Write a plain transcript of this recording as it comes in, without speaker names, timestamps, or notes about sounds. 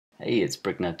Hey, it's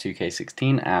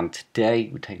Brickner2K16 and today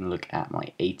we're taking a look at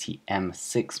my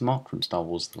AT-M6 MOC from Star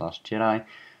Wars The Last Jedi.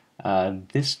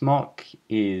 This MOC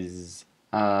is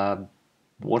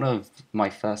one of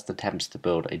my first attempts to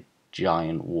build a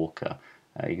giant walker.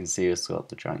 You can see it's got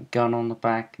the giant gun on the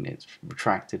back in its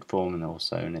retracted form and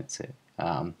also in its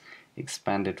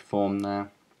expanded form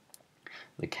there.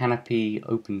 The canopy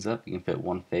opens up, you can fit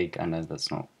one fig. I know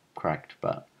that's not correct,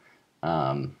 but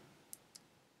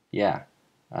yeah.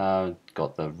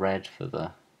 Got the red for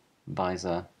the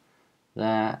visor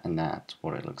there, and that's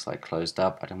what it looks like closed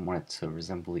up. I don't want it to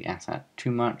resemble the AT-AT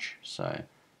too much, so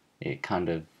it kind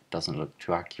of doesn't look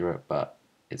too accurate, but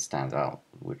it stands out,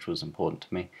 which was important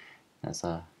to me. There's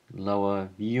a lower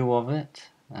view of it,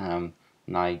 and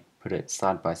I put it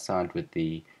side by side with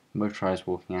the motorized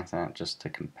walking AT-AT just to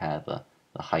compare the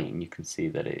height, and you can see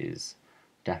that it is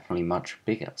definitely much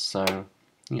bigger. So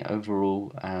yeah,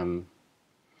 overall,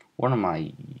 one of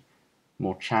my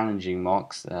more challenging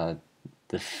MOCs.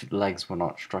 The legs were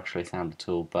not structurally sound at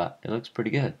all, but it looks pretty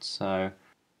good. So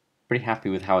pretty happy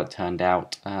with how it turned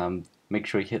out. Make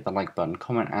sure you hit the like button,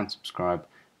 comment and subscribe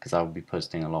because I will be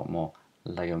posting a lot more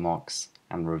LEGO MOCs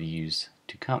and reviews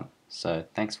to come. So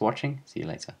thanks for watching. See you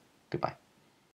later. Goodbye.